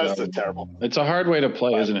terrible. It's a hard way to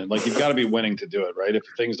play, isn't it? Like you've got to be winning to do it, right? If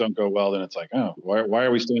things don't go well, then it's like, oh, why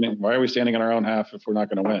are we standing in our own half if we're not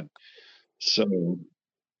going to win? So,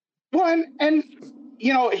 well, and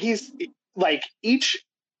he's like each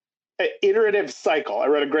iterative cycle. I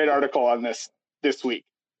read a great article on this week,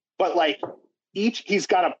 but like he's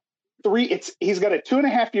got a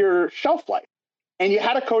 2.5 year shelf life, and you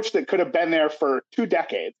had a coach that could have been there for 2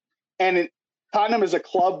 decades, and Tottenham is a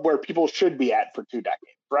club where people should be at for 2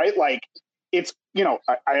 decades, right? Like it's,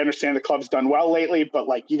 I understand the club's done well lately, but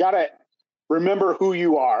like you got to remember who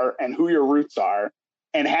you are and who your roots are,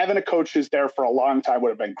 and having a coach who's there for a long time would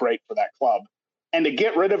have been great for that club. And to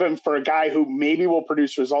get rid of him for a guy who maybe will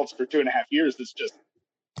produce results for 2.5 years is just,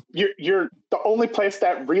 you're the only place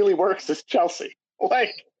that really works is Chelsea.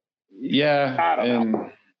 Like, yeah. I don't know.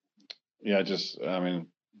 Yeah, it's just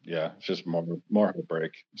more of a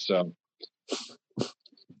break. So.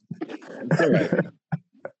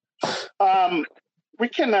 We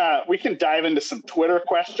can dive into some Twitter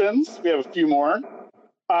questions. We have a few more.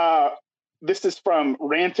 This is from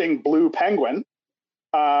Ranting Blue Penguin.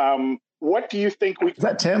 What do you think we? Is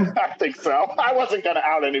that Tim? I think so. I wasn't going to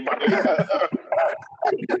out anybody.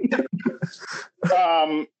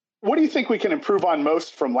 What do you think we can improve on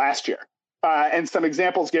most from last year? And some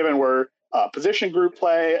examples given were position group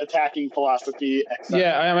play, attacking philosophy, etc.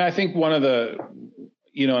 Yeah, I think one of the,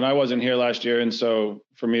 and I wasn't here last year, and so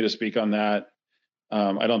for me to speak on that,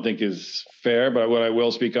 I don't think is fair. But what I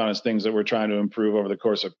will speak on is things that we're trying to improve over the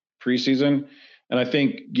course of preseason. And I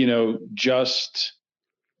think, just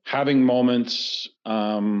having moments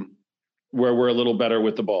where we're a little better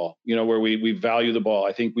with the ball, where we value the ball.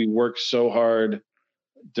 I think we work so hard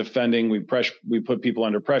defending, we put people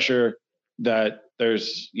under pressure that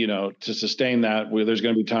there's, to sustain that, there's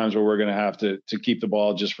going to be times where we're going to have to keep the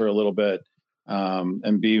ball just for a little bit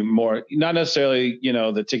and be more, not necessarily,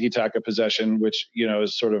 the tiki-taka possession, which,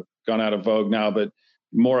 has sort of gone out of vogue now, but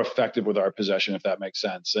more effective with our possession, if that makes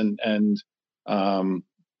sense. And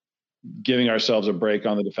giving ourselves a break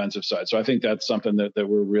on the defensive side. So I think that's something that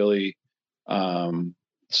we're really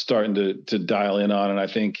starting to dial in on. And I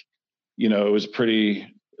think, it was pretty,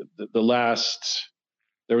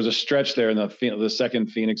 there was a stretch there in the second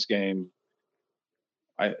Phoenix game.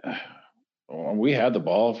 We had the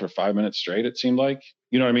ball for 5 minutes straight. It seemed like,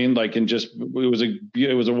 you know what I mean? Like, and just,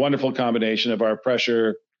 it was a wonderful combination of our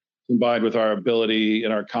pressure combined with our ability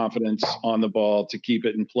and our confidence on the ball to keep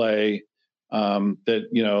it in play.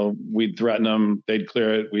 That, we'd threaten them, they'd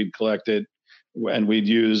clear it, we'd collect it, and we'd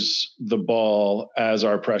use the ball as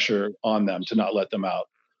our pressure on them to not let them out.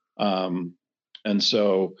 And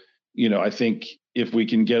so, I think if we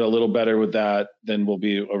can get a little better with that, then we'll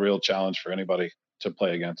be a real challenge for anybody to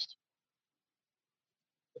play against.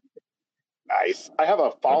 Nice. I have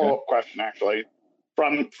a follow-up question, actually,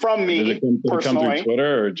 from me Did it come personally. through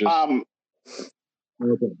Twitter or just?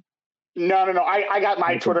 No. I got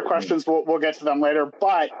my Twitter questions. We'll get to them later.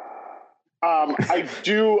 But I'm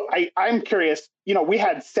curious. We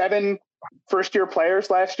had 7 first-year players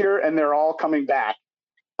last year, and they're all coming back.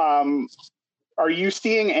 Are you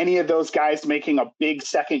seeing any of those guys making a big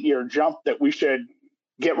second-year jump that we should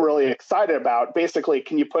get really excited about? Basically,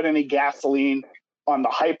 can you put any gasoline on the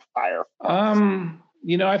hype fire?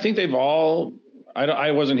 I think they've all.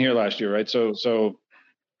 I wasn't here last year, right? So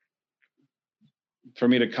for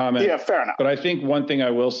me to comment, yeah, fair enough. But I think one thing I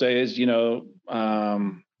will say is,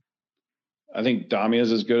 I think Dami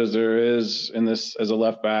is as good as there is in this as a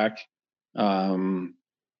left back.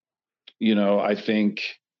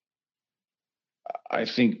 I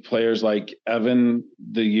think players like Evan,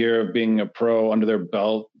 the year of being a pro under their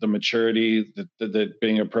belt, the maturity that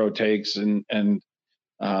being a pro takes, and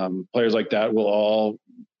players like that will all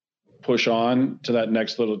push on to that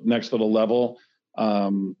next little level.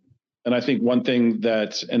 And I think one thing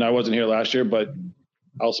and I wasn't here last year, but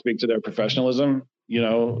I'll speak to their professionalism.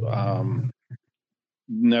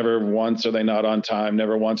 Never once are they not on time.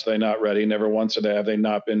 Never once are they not ready. Never once have they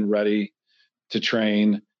not been ready to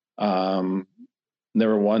train.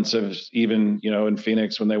 Never once have even, in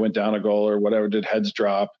Phoenix when they went down a goal or whatever, did heads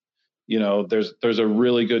drop. There's a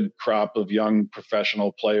really good crop of young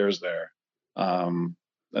professional players there. And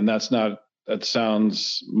that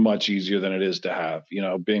sounds much easier than it is to have.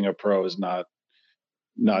 Being a pro is not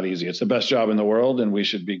easy. It's the best job in the world, and we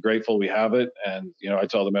should be grateful we have it. And, I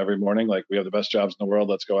tell them every morning, like, we have the best jobs in the world.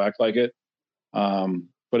 Let's go act like it.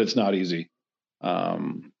 But it's not easy.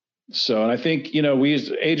 And I think, we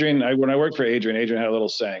used Adrian, when I worked for Adrian had a little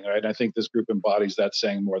saying, right? And I think this group embodies that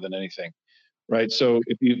saying more than anything, right? So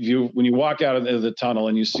if when you walk out of the tunnel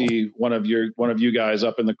and you see one of you guys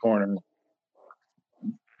up in the corner,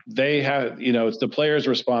 they have, it's the player's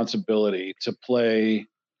responsibility to play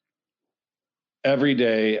every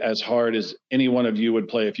day as hard as any one of you would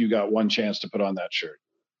play if you got one chance to put on that shirt.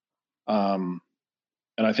 And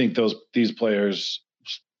I think these players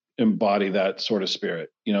embody that sort of spirit,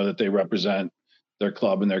 that they represent their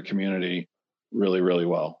club and their community really, really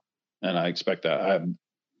well. And I expect that.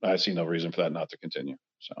 I see no reason for that not to continue.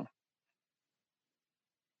 So.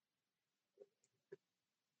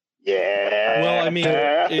 Yeah. Well, I mean,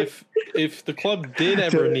 if the club did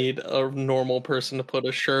ever need a normal person to put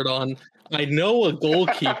a shirt on, I know a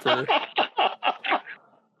goalkeeper.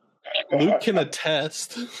 Luke can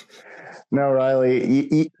attest. No,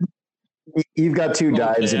 Riley, you've got 2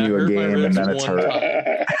 dives into a game, and then it's hurt.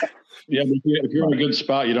 Yeah, but if you're in a good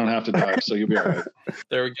spot, you don't have to dive, so you'll be all right.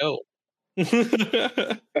 There we go.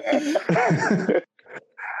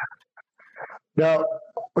 Now,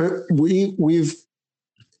 we've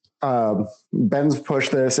Ben's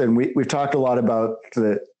pushed this, and we've talked a lot about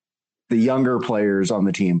the younger players on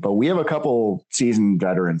the team, but we have a couple seasoned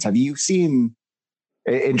veterans. Have you seen,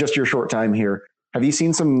 in just your short time here, have you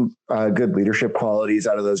seen some good leadership qualities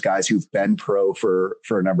out of those guys who've been pro for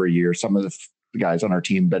a number of years? Some of the guys on our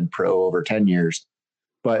team been pro over 10 years,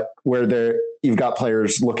 but where you've got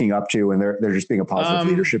players looking up to, and they're just being a positive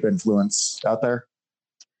leadership influence out there.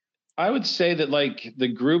 I would say that, like, the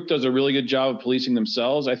group does a really good job of policing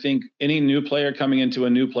themselves. I think any new player coming into a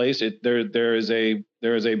new place, there is a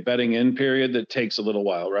bedding in period that takes a little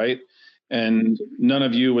while, right? And none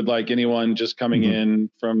of you would like anyone just coming in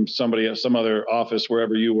from some other office,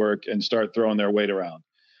 wherever you work, and start throwing their weight around,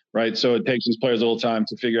 right? So it takes these players a little time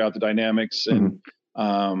to figure out the dynamics, and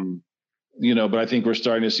but I think we're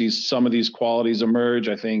starting to see some of these qualities emerge.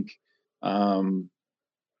 I think,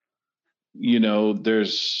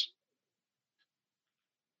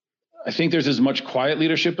 there's as much quiet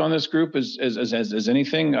leadership on this group as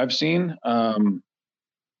anything I've seen.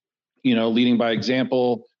 Leading by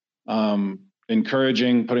example.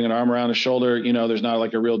 Encouraging, putting an arm around a shoulder. There's not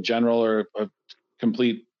like a real general or a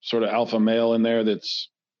complete sort of alpha male in there that's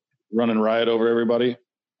running riot over everybody.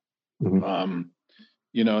 Mm-hmm.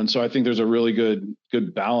 And so I think there's a really good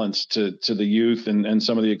balance to the youth and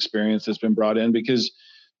some of the experience that's been brought in, because,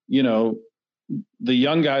 the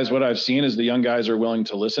young guys, what I've seen is the young guys are willing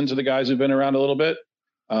to listen to the guys who've been around a little bit.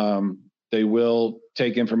 They will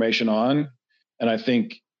take information on. And I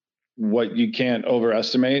think what you can't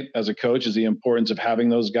overestimate as a coach is the importance of having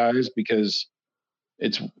those guys, because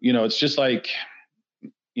it's just like,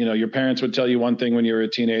 your parents would tell you one thing when you were a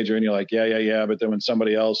teenager and you're like, yeah. But then when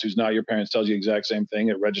somebody else who's not your parents tells you the exact same thing,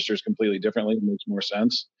 it registers completely differently. It makes more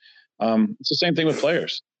sense. It's the same thing with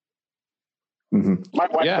players. Mm-hmm. My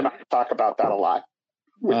wife and I talk about that a lot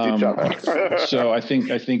with each other. So I think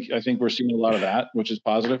we're seeing a lot of that, which is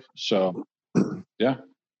positive. So, yeah.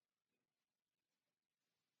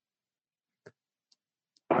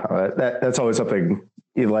 That's always something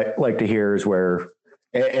you like to hear, is where,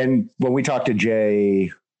 and when we talked to Jay,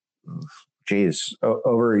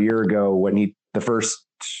 over a year ago, when the first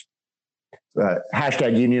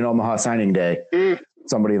hashtag Union Omaha signing day,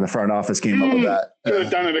 somebody in the front office came up with that. Could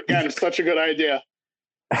have done it again. It's such a good idea.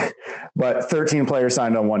 But 13 players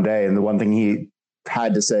signed on one day, and the one thing he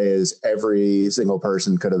had to say is every single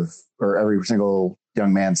person could have, or every single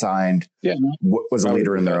young man signed, was a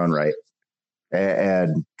leader in their own right.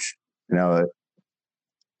 And that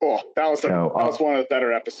was one of the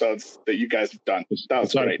better episodes that you guys have done. That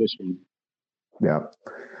was great. Yeah.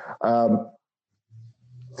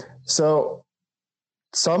 So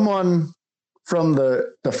someone from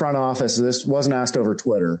the front office, this wasn't asked over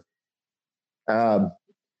Twitter.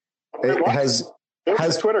 It has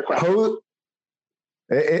Twitter question.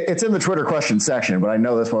 It's in the Twitter question section, but I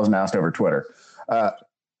know this wasn't asked over Twitter.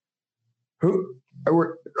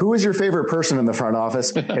 Who is your favorite person in the front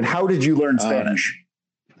office, and how did you learn Spanish?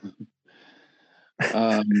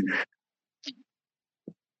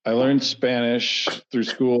 I learned Spanish through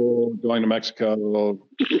school, going to Mexico,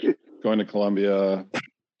 going to Colombia,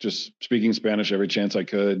 just speaking Spanish every chance I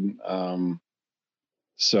could.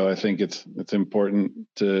 So I think it's important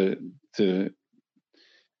to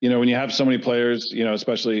when you have so many players,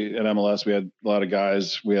 especially at MLS, we had a lot of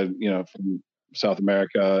guys we had, from South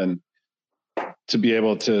America, and to be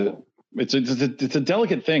able to, it's a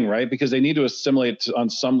delicate thing, right? Because they need to assimilate on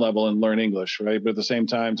some level and learn English, right? But at the same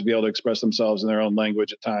time, to be able to express themselves in their own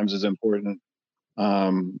language at times is important.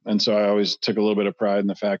 And so I always took a little bit of pride in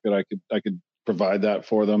the fact that I could provide that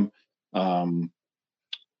for them.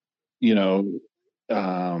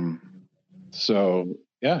 So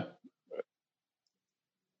yeah.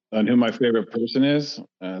 And who my favorite person is,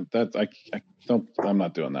 I'm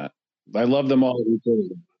not doing that. I love them all.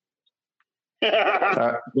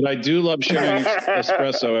 But I do love sharing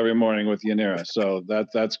espresso every morning with Yanira, so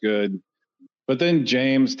that's good. But then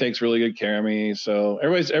James takes really good care of me, so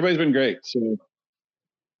everybody's been great. So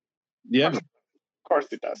yeah, of course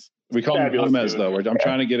he does. We call him James though. I'm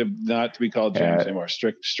trying to get him not to be called James anymore.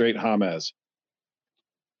 Straight James.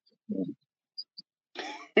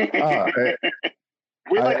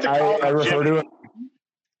 We like to call him I refer to him.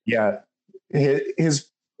 Yeah, his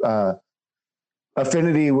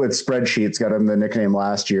affinity with spreadsheets got him the nickname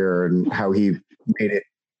last year, and how he made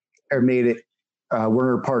it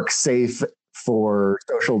Werner Park safe for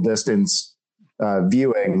social distance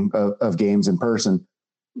viewing of games in person.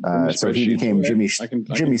 So he became Jimmy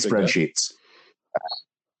Spreadsheets.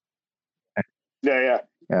 Yeah.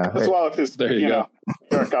 As well as his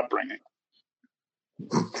dark upbringing.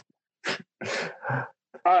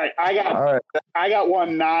 All right, I got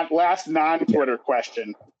one last non-Twitter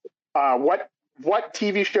question. What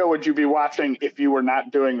TV show would you be watching if you were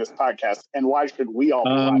not doing this podcast, and why should we all be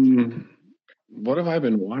watching? What have I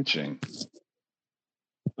been watching?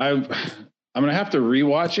 I'm gonna have to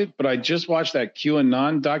rewatch it, but I just watched that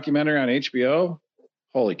QAnon documentary on HBO.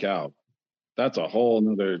 Holy cow, that's a whole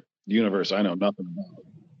nother universe I know nothing about.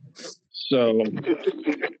 So,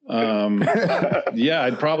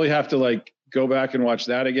 I'd probably have to go back and watch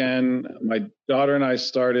that again. My daughter and I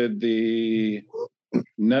started the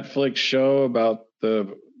Netflix show about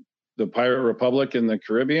the Pirate Republic in the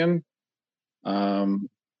Caribbean.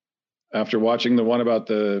 After watching the one about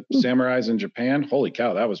the samurais in Japan, holy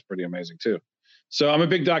cow, that was pretty amazing too. So I'm a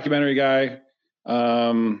big documentary guy.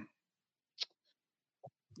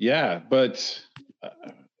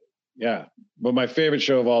 But my favorite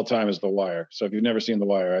show of all time is The Wire. So if you've never seen The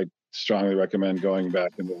Wire, I strongly recommend going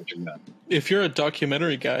back and watching that. If you're a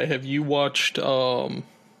documentary guy, have you watched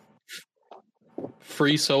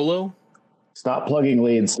Free Solo? Stop plugging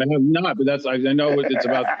leads. I have not, but I know what it's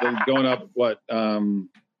about. Going up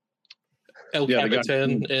El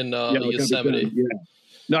Capitan in Yosemite. Yeah.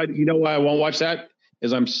 No, you know why I won't watch that?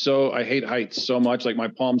 is I hate heights so much. Like my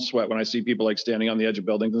palms sweat when I see people like standing on the edge of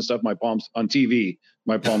buildings and stuff. My palms on TV,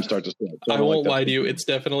 my palms start to sweat. So I won't lie to you. It's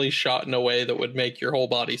definitely shot in a way that would make your whole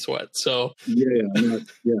body sweat. So yeah,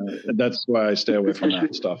 that's why I stay away from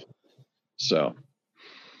that stuff. So,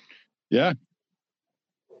 yeah.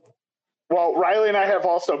 Well, Riley and I have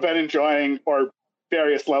also been enjoying, or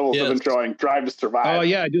various levels of enjoying, Drive to Survive. Oh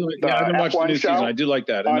yeah, I do. I haven't watched the new season. I do like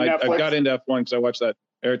that, and I got into F1 because I watched that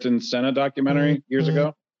Ayrton Senna documentary years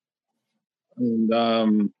ago.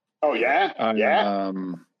 And I've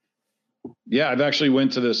actually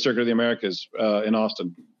went to the Circuit of the Americas in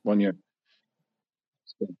Austin one year.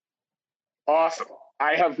 Awesome.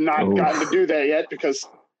 I have not gotten to do that yet because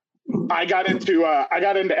I got into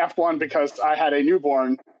F1 because I had a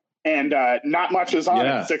newborn, and not much is on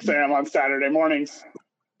at 6 a.m. on Saturday mornings.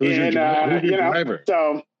 Who's your driver?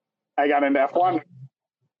 So I got into F1.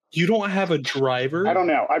 You don't have a driver? I don't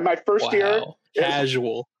know. My first year.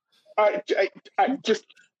 Casual. I just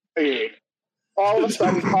all of a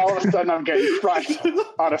sudden I'm getting crushed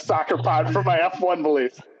on a soccer pod for my F1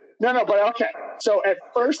 beliefs. No, but okay. So at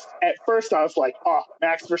first I was like, oh,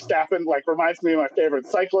 Max Verstappen reminds me of my favorite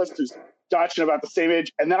cyclist who's Dutch and about the same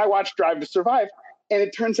age. And then I watched Drive to Survive, and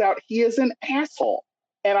it turns out he is an asshole.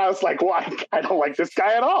 And I was like, well, I don't like this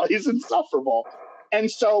guy at all. He's insufferable.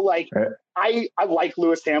 And so I like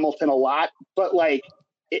Lewis Hamilton a lot, but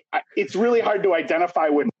it's really hard to identify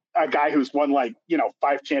with a guy who's won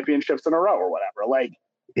 5 championships in a row or whatever.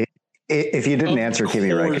 If you didn't answer Kimi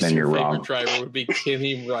Räikkönen, you're wrong. Your favorite driver would be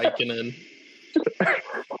Kimi Räikkönen.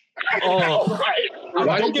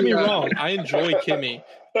 Don't get me wrong. I enjoy Kimi.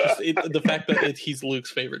 Just the fact that he's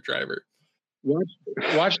Luke's favorite driver.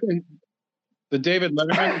 Watch the David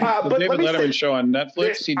Letterman, Letterman show on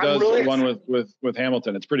Netflix. He does one with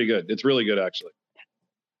Hamilton. It's pretty good. It's really good, actually.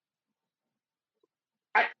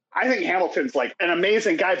 I think Hamilton's an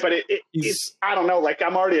amazing guy, but it's I don't know.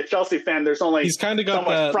 I'm already a Chelsea fan. There's only he's kind of got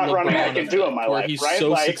that front running I can do in my life. He's right?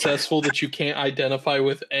 so successful that you can't identify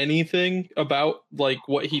with anything about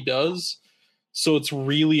what he does. So it's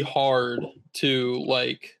really hard to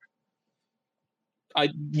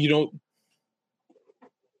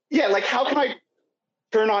Yeah, how can I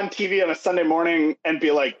turn on TV on a Sunday morning and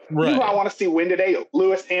be like, I want to see win today,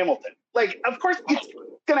 Lewis Hamilton? Of course it's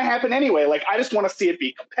going to happen anyway. I just want to see it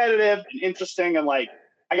be competitive and interesting. And I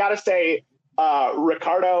got to say,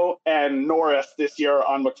 Ricciardo and Norris this year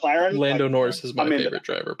on McLaren. Lando Norris is my favorite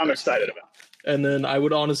driver. I'm excited about it. And then I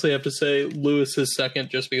would honestly have to say Lewis is second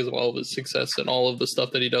just because of all of his success and all of the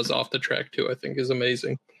stuff that he does off the track too, I think is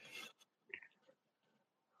amazing.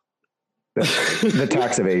 The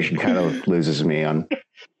tax evasion kind of loses me on.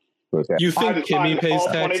 You think Kimi pays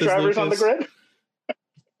taxes? 20 drivers on the grid.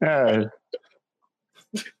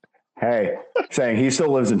 Hey, saying he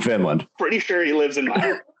still lives in Finland. Pretty sure he lives in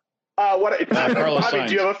mine. Bobby,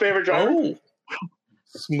 do you have a favorite driver? Oh,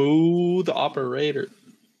 smooth operator.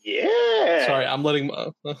 Yeah. Sorry, I'm letting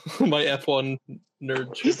my F1 nerd.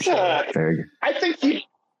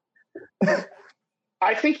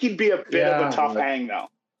 I think he'd be a bit of a tough hang though.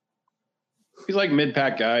 He's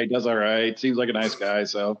mid-pack guy. He does all right. Seems like a nice guy.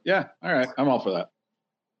 So yeah, all right. I'm all for that.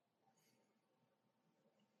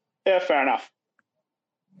 Yeah, fair enough.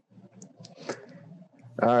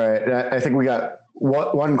 All right. I think we got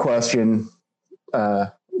one question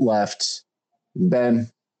left,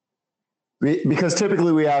 Ben, because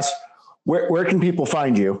typically we ask, where can people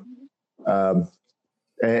find you? And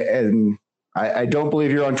I don't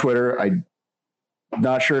believe you're on Twitter. I'm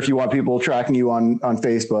not sure if you want people tracking you on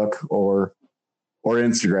Facebook or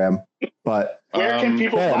Instagram, but where can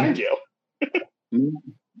people find you?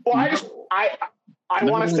 Well, I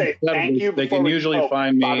want to say thank you. They can usually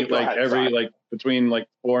find me between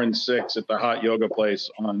 4 and 6 at the hot yoga place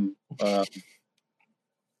on the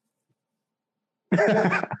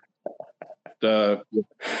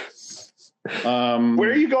where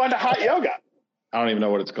are you going to hot yoga? I don't even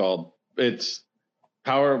know what it's called. It's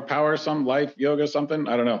power some life yoga something.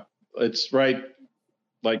 I don't know. It's right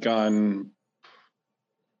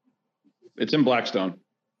it's in Blackstone.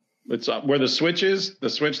 It's where the switch is,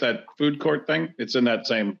 that food court thing. It's in that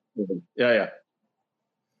same. Yeah.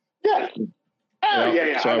 Oh,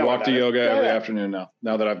 yeah. So I walk to yoga every afternoon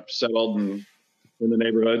now that I've settled and in the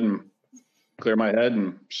neighborhood and clear my head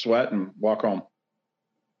and sweat and walk home.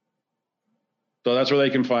 So that's where they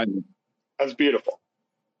can find me. That's beautiful.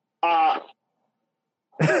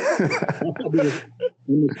 Perfect.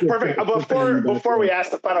 Before we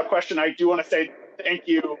ask the final question, I do want to say thank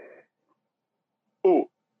you. Ooh.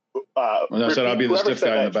 When I said I'll be the stiff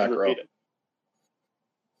guy in the back row.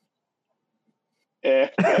 Yeah,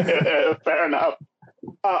 fair enough.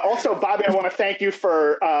 Also, Bobby, I want to thank you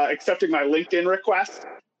for accepting my LinkedIn request.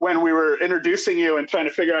 When we were introducing you and trying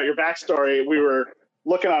to figure out your backstory, we were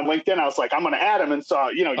looking on LinkedIn. I was like, I'm going to add him, and saw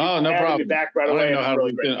you no added problem. me back right I don't away. even know how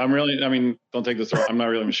LinkedIn. I mean, don't take this wrong. I'm not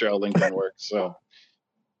really even sure how LinkedIn works. So.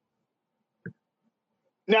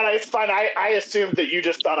 No, it's fine. I assumed that you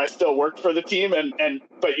just thought I still worked for the team,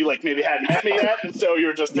 but you like maybe hadn't met me yet, and so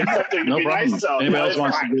you're just accepting to be problem. nice. So anybody else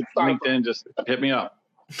wants to get LinkedIn, just hit me up.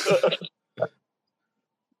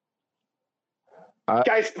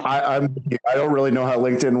 Guys, I don't really know how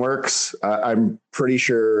LinkedIn works. I'm pretty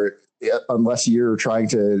sure unless you're trying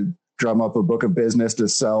to drum up a book of business to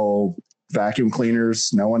sell vacuum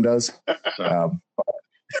cleaners, no one does. Yeah,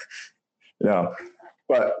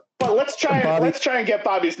 but let's try and get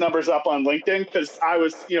Bobby's numbers up on LinkedIn, because I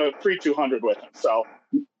was 3,200 with him. So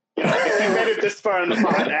if you made it this far in the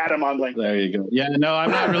pod, add him on LinkedIn. There you go. Yeah, no,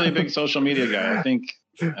 I'm not really a big social media guy. I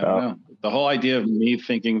don't know. The whole idea of me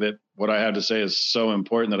thinking that what I have to say is so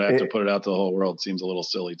important that I have to put it out to the whole world seems a little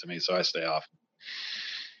silly to me, so I stay off.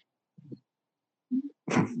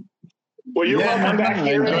 Well, you're welcome back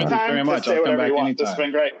here anytime. Very much. Say I'll come whatever back you want. anytime. This has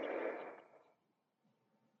been great.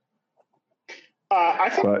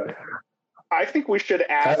 I think we should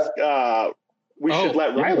ask. Should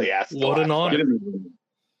let Riley ask. What an honor!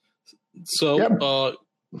 So,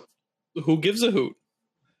 who gives a hoot?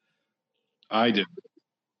 I do.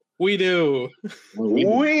 We do.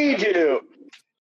 We do.